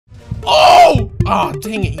Oh,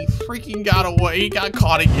 dang it. He freaking got away. He got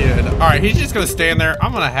caught again. All right, he's just gonna stand there.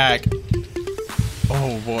 I'm gonna hack.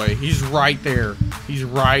 Oh boy, he's right there. He's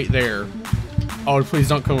right there. Oh, please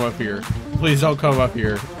don't come up here. Please don't come up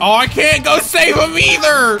here. Oh, I can't go save him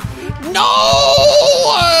either. No!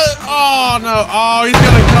 Oh no. Oh, he's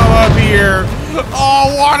gonna come up here.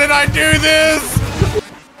 Oh, why did I do this?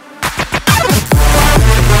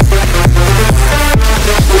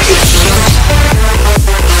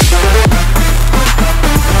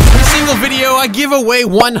 Video, I give away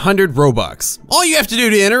 100 Robux. All you have to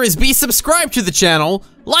do to enter is be subscribed to the channel,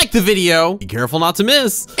 like the video, be careful not to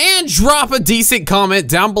miss, and drop a decent comment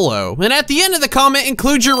down below. And at the end of the comment,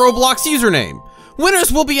 include your Roblox username.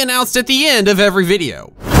 Winners will be announced at the end of every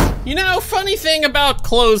video. You know, funny thing about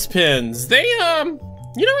clothespins, they,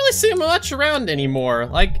 you don't really see them much around anymore.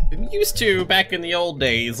 Like, used to back in the old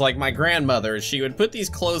days, like my grandmother, she would put these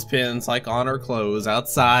clothespins like on her clothes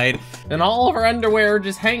outside, and all of her underwear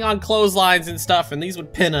just hang on clotheslines and stuff, and these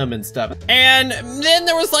would pin them and stuff. And then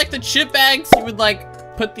there was like the chip bags. You would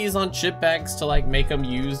like put these on chip bags to like make them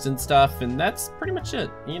used and stuff, and that's pretty much it.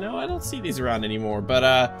 You know, I don't see these around anymore, but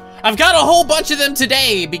I've got a whole bunch of them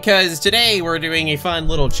today because today we're doing a fun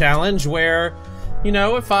little challenge where, you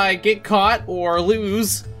know, if I get caught or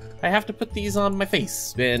lose, I have to put these on my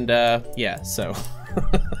face. And, yeah, so. How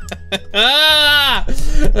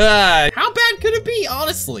bad could it be,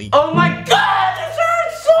 honestly? Oh my god, this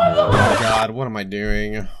hurts so much! Oh my god, what am I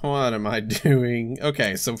doing? What am I doing?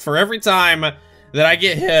 Okay, so for every time that I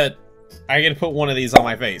get hit, I get to put one of these on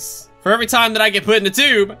my face. For every time that I get put in a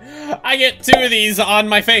tube, I get 2 of these on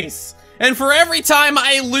my face. And for every time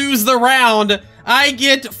I lose the round, I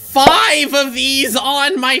get 5 of these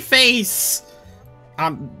on my face.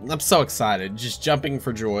 I'm so excited, just jumping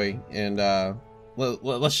for joy, and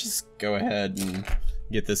let's just go ahead and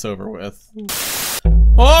get this over with.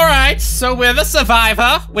 All right, so we're the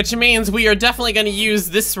survivor, which means we are definitely going to use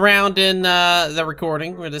this round in the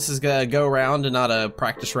recording, where this is gonna go round and not a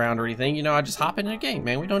practice round or anything. You know, I just hop into a game,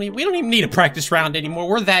 man. We don't even need a practice round anymore.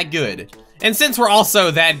 We're that good. And since we're also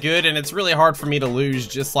that good, and it's really hard for me to lose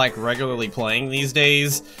just like regularly playing these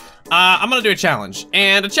days, I'm gonna do a challenge.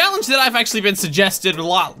 And a challenge that I've actually been suggested a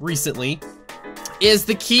lot recently is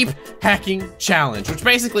the Keep Hacking Challenge, which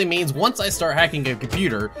basically means once I start hacking a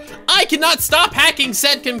computer, I cannot stop hacking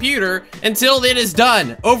said computer until it is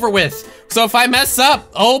done, over with. So if I mess up,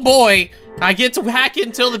 oh boy, I get to hack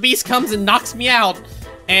until the beast comes and knocks me out.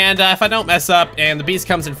 And if I don't mess up and the beast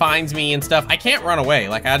comes and finds me and stuff, I can't run away.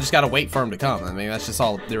 Like, I just gotta wait for him to come. I mean, that's just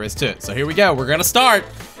all there is to it. So here we go, we're gonna start.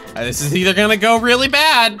 This is either gonna go really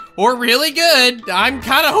bad or really good. I'm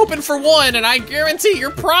kind of hoping for one, and I guarantee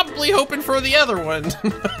you're probably hoping for the other one.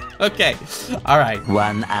 Okay, all right.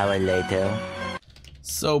 1 hour later.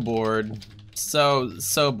 So bored,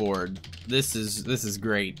 so bored. This is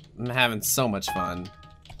great. I'm having so much fun.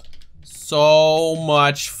 So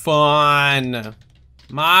much fun.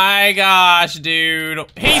 My gosh, dude.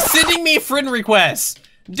 He's sending me a friend request.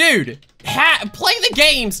 Dude, play the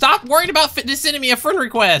game. Stop worrying about just sending me a friend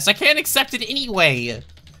request. I can't accept it anyway.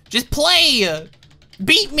 Just play.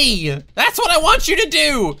 Beat me. That's what I want you to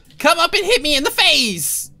do. Come up and hit me in the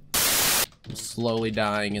face. I'm slowly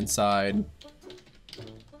dying inside.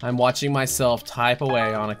 I'm watching myself type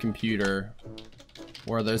away on a computer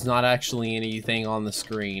where there's not actually anything on the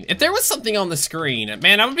screen. If there was something on the screen,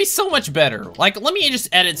 man, that would be so much better. Like, let me just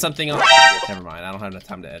edit something on. Never mind, I don't have enough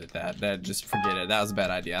time to edit that. Just forget it. That was a bad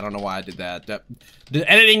idea. I don't know why I did that.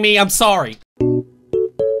 Editing me, I'm sorry.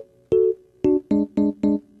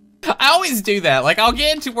 I always do that. Like, I'll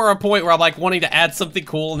get into a point where I'm like wanting to add something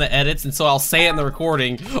cool in the edits, and so I'll say it in the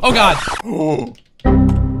recording. Oh god. Oh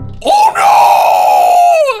no!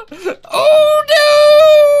 Oh no!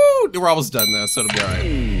 We're almost done though, so it'll be alright.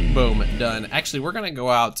 Boom, done. Actually, we're gonna go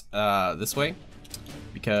out this way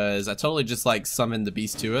because I totally just like summoned the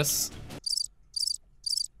beast to us.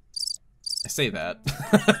 I say that.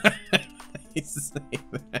 I say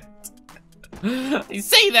that. I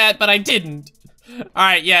say that, but I didn't.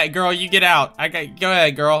 Alright, yeah, girl, you get out. Go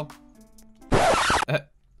ahead, girl.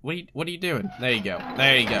 What are you doing? There you go.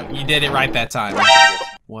 There you go. You did it right that time.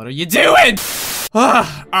 What are you doing?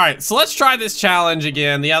 Alright, so let's try this challenge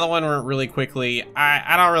again. The other one went really quickly.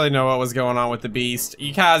 I don't really know what was going on with the beast.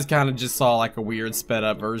 You guys kind of just saw like a weird sped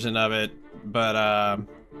up version of it. But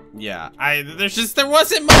yeah, there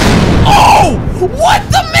wasn't much. Oh! What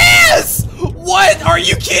the mess? What? Are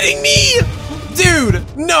you kidding me? Dude,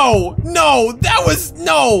 no, that was,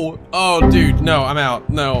 no. Oh, dude, no, I'm out.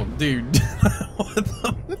 No, dude. What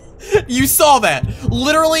the? You saw that,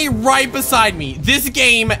 literally right beside me. This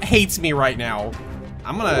game hates me right now.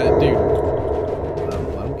 I'm gonna, dude.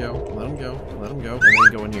 Let him go. go, and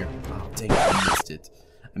then go in here. Oh, dang it, I missed it.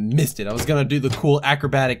 I missed it. I was gonna do the cool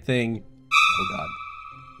acrobatic thing. Oh god.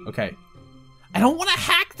 Okay. I don't want to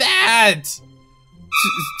hack that!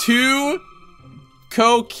 To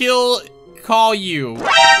call you.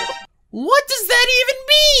 What does that even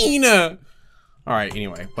mean? Alright,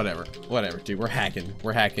 anyway, whatever, dude, we're hacking.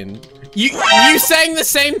 You saying the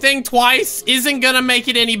same thing twice isn't gonna make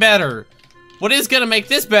it any better. What is gonna make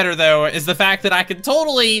this better, though, is the fact that I can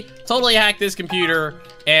totally hack this computer,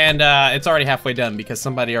 and it's already halfway done because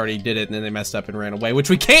somebody already did it and then they messed up and ran away, which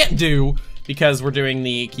we can't do because we're doing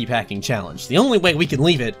the keep hacking challenge. The only way we can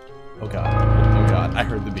leave it. Oh god, I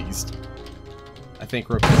heard the beast. I think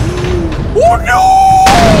we're. Oh no!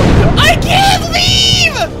 I can't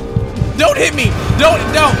leave! Don't hit me! Don't!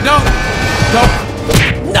 No!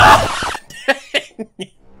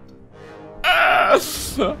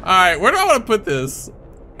 Alright, where do I want to put this?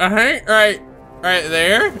 Right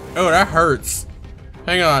there. Oh, that hurts.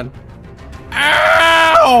 Hang on.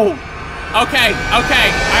 Ow! Okay.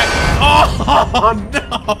 Oh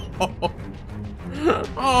no!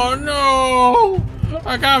 Oh no!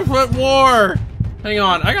 I gotta put more. Hang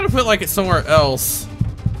on, I gotta put like it somewhere else.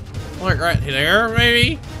 Like right there,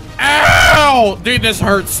 maybe? Ow! Dude, this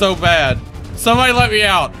hurts so bad. Somebody let me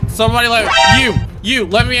out. You,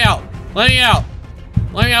 let me out. Let me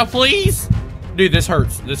out, please. Dude, this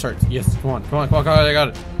hurts. Yes, come on, I got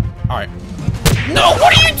it. All right. No,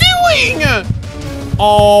 what are you doing?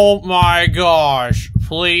 Oh my gosh.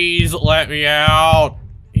 Please let me out.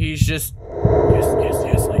 He's just,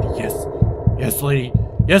 yes, lady.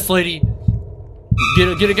 Get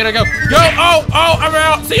it, go. Go, oh, I'm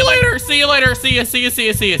out. See you later. See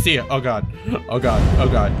ya. Oh god.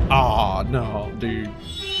 Oh no, dude.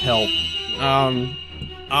 Help.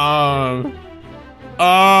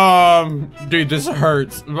 Dude, this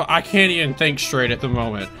hurts. I can't even think straight at the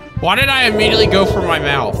moment. Why did I immediately go for my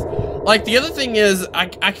mouth? Like, the other thing is, I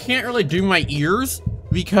can't really do my ears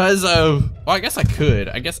because of, well, I guess I could.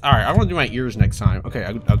 All right, I want to do my ears next time. Okay,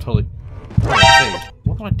 I'll totally.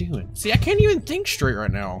 What am I doing? See, I can't even think straight right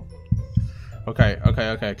now. Okay.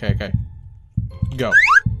 Go.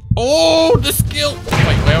 Oh, the skill. Wait.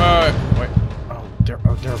 Oh, they're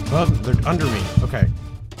above. They're under me. Okay.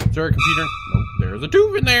 Is there a computer? Nope. There's a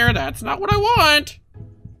tube in there. That's not what I want.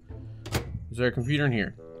 Is there a computer in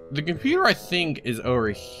here? The computer, I think, is over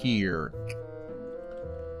here.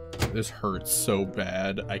 This hurts so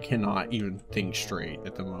bad. I cannot even think straight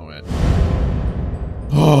at the moment.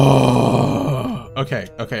 Oh. Okay.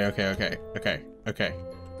 Alright,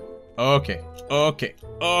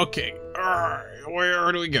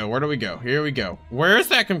 where do we go? Here we go. Where's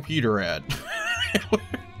that computer at?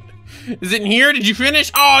 Is it in here? Did you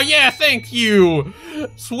finish? Oh yeah, thank you.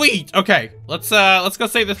 Sweet. Okay, let's go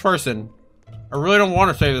save this person. I really don't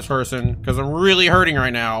want to save this person because I'm really hurting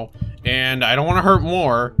right now, and I don't want to hurt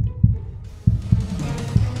more.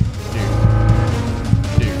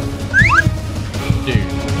 Dude.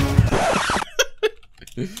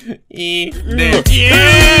 Eat this.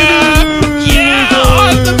 Yeah!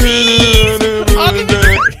 On the beast!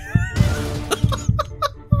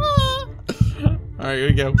 Alright, here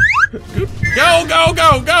we go. Go!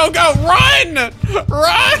 Run!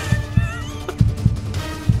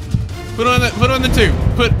 Put on the tube.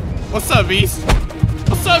 What's up, beast?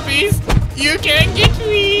 You can't get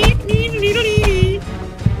me!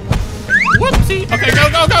 Whoopsie! Okay,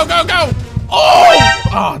 go!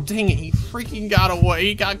 Oh, dang it, he freaking got away.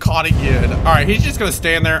 He got caught again. All right, he's just gonna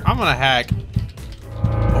stand there. I'm gonna hack.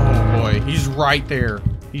 Oh boy, he's right there.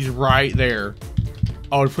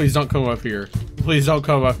 Oh, please don't come up here.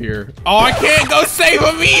 Oh, I can't go save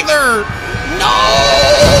him either. No!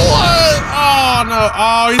 Oh no,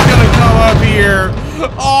 oh, he's gonna come up here.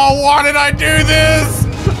 Oh, why did I do this?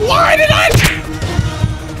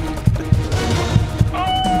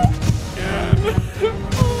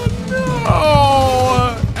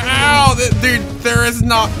 Oh, ow, dude, there is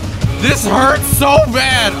not, this hurts so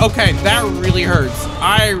bad. Okay, that really hurts.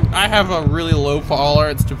 I have a really low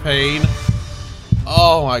tolerance to pain.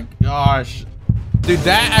 Oh my gosh. Dude,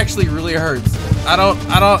 that actually really hurts. I don't,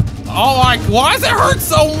 oh my, why does it hurt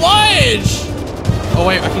so much? Oh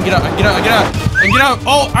wait, I can get up.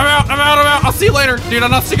 Oh, I'm out. I'll see you later. Dude,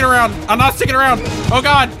 I'm not sticking around. Oh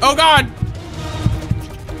god.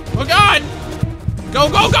 Go!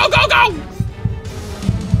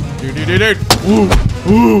 Dude.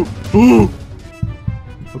 Ooh.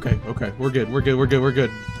 Okay, we're good.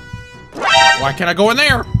 Why can't I go in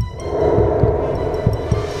there?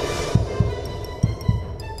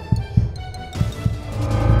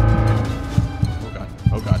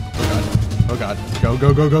 Oh god. Go. Go,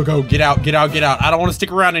 go, go, go, go. Get out, get out, get out. I don't want to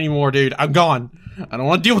stick around anymore, dude. I'm gone. I don't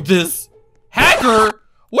want to deal with this. Hacker?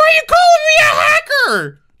 Why are you calling me a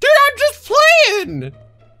hacker? Dude, I'm just playing.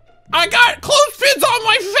 I got clothespins on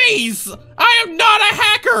my face. I am not a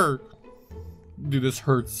hacker. Dude, this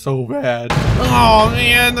hurts so bad. Oh,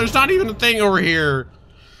 man. There's not even a thing over here.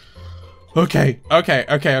 Okay, okay,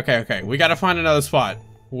 okay, okay, okay. We gotta find another spot.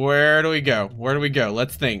 Where do we go? Where do we go?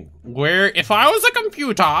 Let's think. Where, if I was a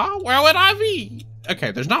computer, where would I be?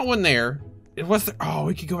 Okay, there's not one there. It was, oh,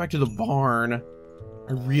 we could go back to the barn.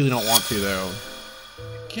 I really don't want to, though.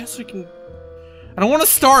 I guess we can, I don't want to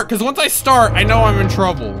start, because once I start, I know I'm in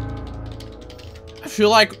trouble. I feel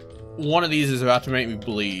like one of these is about to make me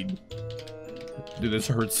bleed. Dude, this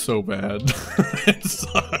hurts so bad. It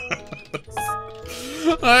sucks.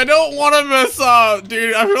 I don't want to mess up,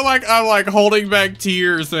 dude. I feel like I'm like holding back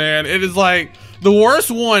tears, man. It is like the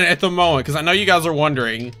worst one at the moment, because I know you guys are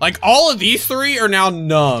wondering. Like, all of these three are now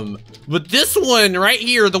numb. But this one right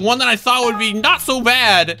here, the one that I thought would be not so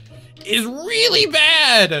bad, is really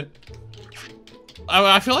bad.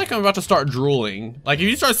 I feel like I'm about to start drooling. Like, if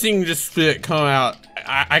you start seeing just spit come out,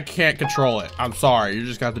 I can't control it. I'm sorry. You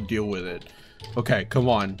just got to deal with it. Okay, come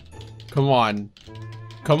on. Come on.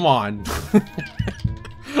 Come on.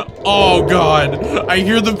 Oh, God. I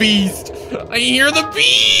hear the beast. I hear the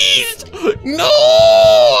beast. No.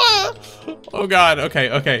 Oh, God. Okay,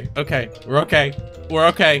 okay, okay. We're okay. We're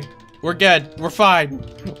okay. We're good. We're fine.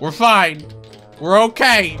 We're fine. We're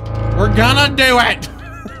okay. We're gonna do it.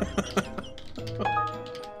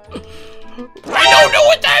 I don't know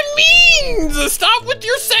what that means. Stop with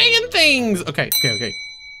your saying things. Okay, okay, okay.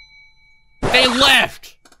 They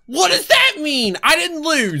left. What does that mean? I didn't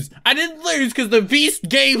lose. I didn't lose because the beast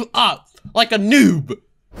gave up like a noob.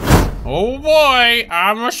 Oh boy,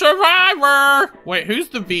 I'm a survivor. Wait, who's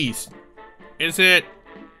the beast? Is it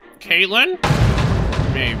Caitlin?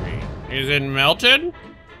 Maybe. Is it Melted?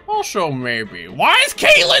 Also maybe. Why is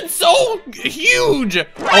Caitlin so huge? Oh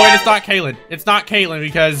wait, it's not Caitlin. It's not Caitlin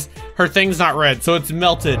because her thing's not red, so it's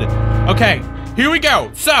Melted. Okay. Here we go.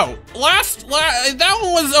 So, that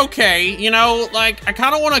one was okay. You know, like, I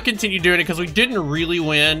kind of want to continue doing it because we didn't really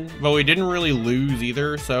win, but we didn't really lose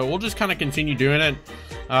either. So, we'll just kind of continue doing it.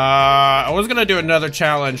 I was going to do another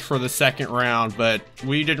challenge for the second round, but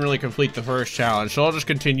we didn't really complete the first challenge. So, I'll just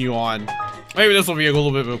continue on. Maybe this will be a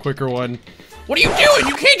little bit of a quicker one. What are you doing?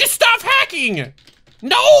 You can't just stop hacking.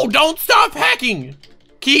 No, don't stop hacking.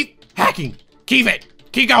 Keep hacking. Keep it.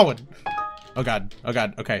 Keep going. Oh God,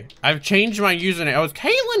 okay. I've changed my username. Oh, it's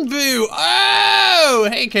Caitlin Boo. Oh,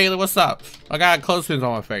 hey Caitlin, what's up? I got clothespins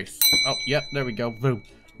on my face. Oh, yep, there we go, boom.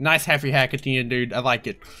 Nice happy hack at the end, dude, I like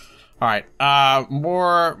it. All right,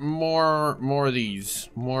 more of these.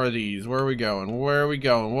 More of these, where are we going? Where are we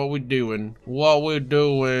going? What we doing? What we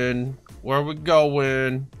doing? Where we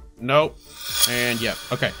going? Nope, and yep,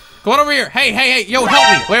 okay. Go on over here, hey, yo,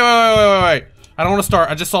 help me. Wait. I don't want to start,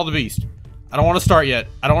 I just saw the beast. I don't want to start yet.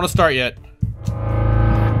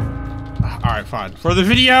 All right, fine. For the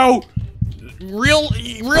video, real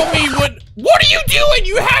me. What are you doing?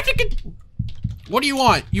 You have to. What do you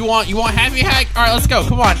want? You want happy hack? All right, let's go.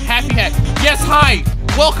 Come on, happy hack. Yes, hi.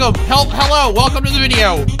 Welcome. Hello. Welcome to the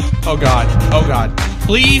video. Oh God.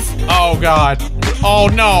 Please. Oh God. Oh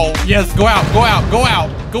no. Yes. Go out.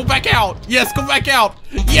 Go back out. Yes. Go back out.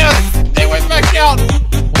 Yes. They went back out.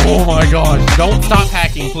 Oh my gosh. Don't stop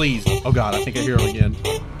hacking, please. Oh God. I think I hear them again.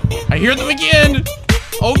 I hear them again.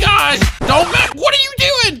 Oh gosh, don't back. What are you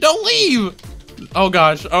doing? Don't leave. Oh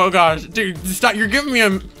gosh, dude, stop. You're giving me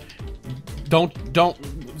a, don't.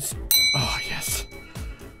 Oh yes.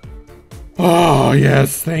 Oh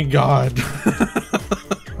yes, thank God.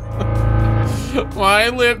 My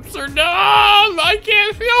lips are numb. I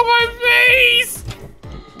can't feel my face.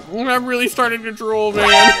 I'm really starting to drool,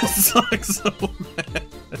 man. It sucks so bad.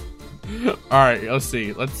 All right, let's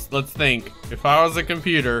see. Let's think. If I was a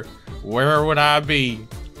computer, where would I be?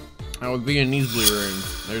 I would be in these blue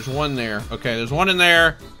rooms. There's one there. Okay, there's one in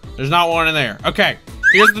there. There's not one in there. Okay,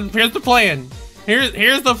 here's the plan.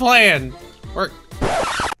 Here's the plan.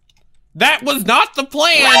 That was not the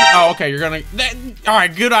plan. Oh, okay, you're gonna. All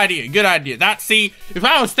right, good idea. See, if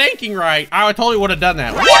I was thinking right, I totally would have done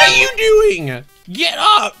that. What are you doing? Get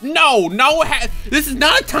up! No. This is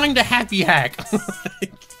not a time to happy hack.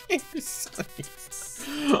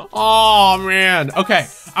 Oh man. Okay,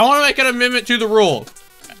 I want to make an amendment to the rule.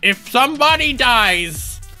 If somebody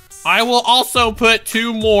dies, I will also put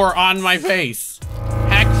 2 more on my face.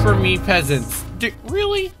 Hack for me, peasants. Dude,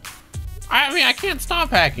 really? I mean, I can't stop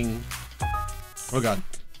hacking. Oh God,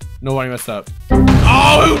 nobody messed up.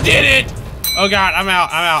 Oh, who did it? Oh God, I'm out.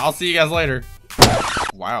 I'll see you guys later.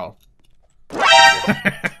 Wow.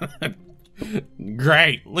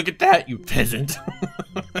 Great. Look at that, you peasant.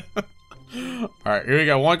 Alright, here we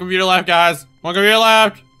go. One computer left, guys. One computer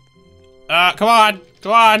left. Come on.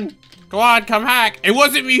 Come on. Come on, come hack. It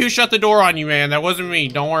wasn't me who shut the door on you, man. That wasn't me.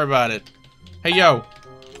 Don't worry about it. Hey, yo.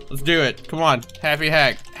 Let's do it. Come on. Happy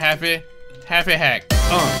hack. Happy hack.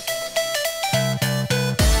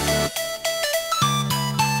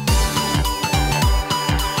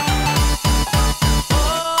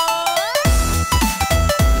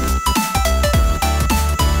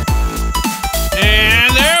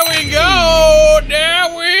 And there we go. There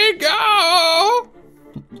we go.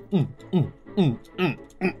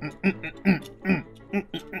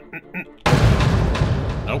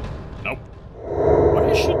 Nope. Nope. What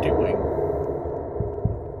is she doing?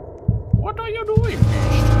 What are you doing,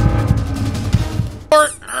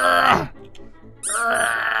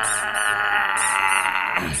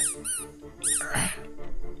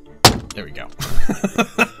 There we go.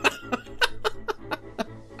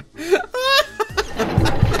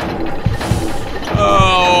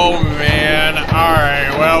 Oh man.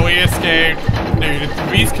 Alright, well we escaped. Dude, if the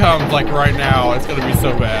beast comes like right now, it's gonna be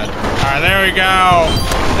so bad. Alright, there we go.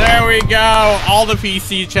 There we go. All the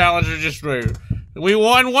PC challenges just through. We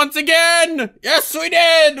won once again! Yes, we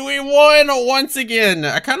did! We won once again.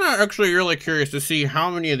 I kinda actually really curious to see how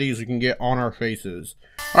many of these we can get on our faces.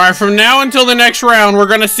 Alright, from now until the next round, we're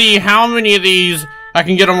gonna see how many of these I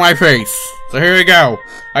can get on my face. So here we go.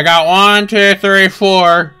 I got 1, 2, 3,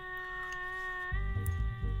 4,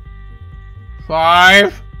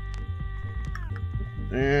 5,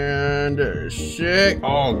 and 6.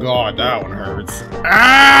 Oh god, that one hurts.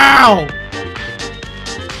 Ow!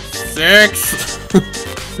 6,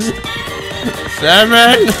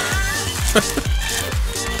 7,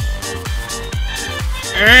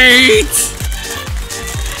 8.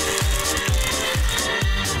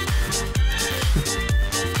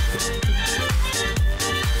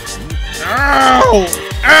 Ow!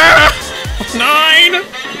 Ah! 9,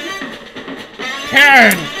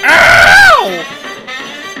 10. Ow!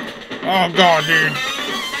 Oh god, dude.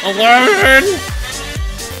 11.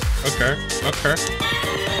 Okay.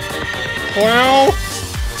 12.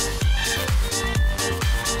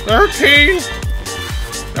 13.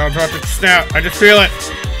 No, I'm about to snap. I just feel it.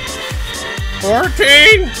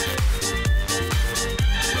 14.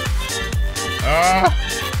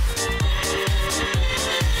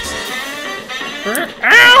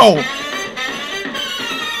 Ow!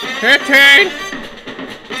 15.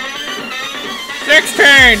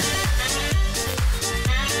 16.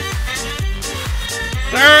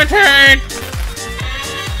 17.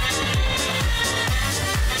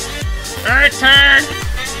 18.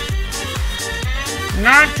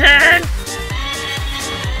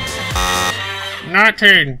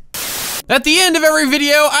 19. At the end of every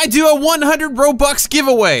video, I do a 100 Robux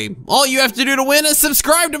giveaway. All you have to do to win is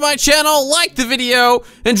subscribe to my channel, like the video,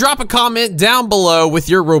 and drop a comment down below with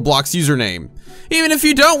your Roblox username. Even if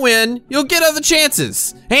you don't win, you'll get other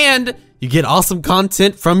chances, and you get awesome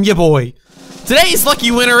content from ya boy. Today's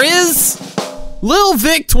lucky winner is Lil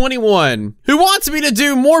Vic 21, who wants me to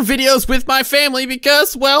do more videos with my family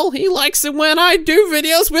because, well, he likes it when I do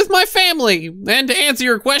videos with my family. And to answer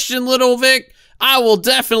your question, Little Vic, I will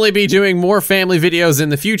definitely be doing more family videos in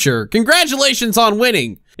the future. Congratulations on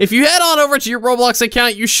winning. If you head on over to your Roblox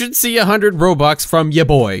account, you should see 100 Robux from ya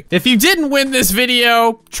boy. If you didn't win this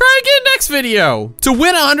video, try again next video to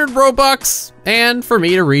win 100 Robux and for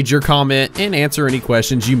me to read your comment and answer any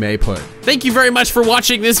questions you may put. Thank you very much for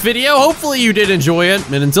watching this video. Hopefully you did enjoy it,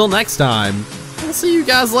 and until next time, I'll see you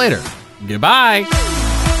guys later. Goodbye.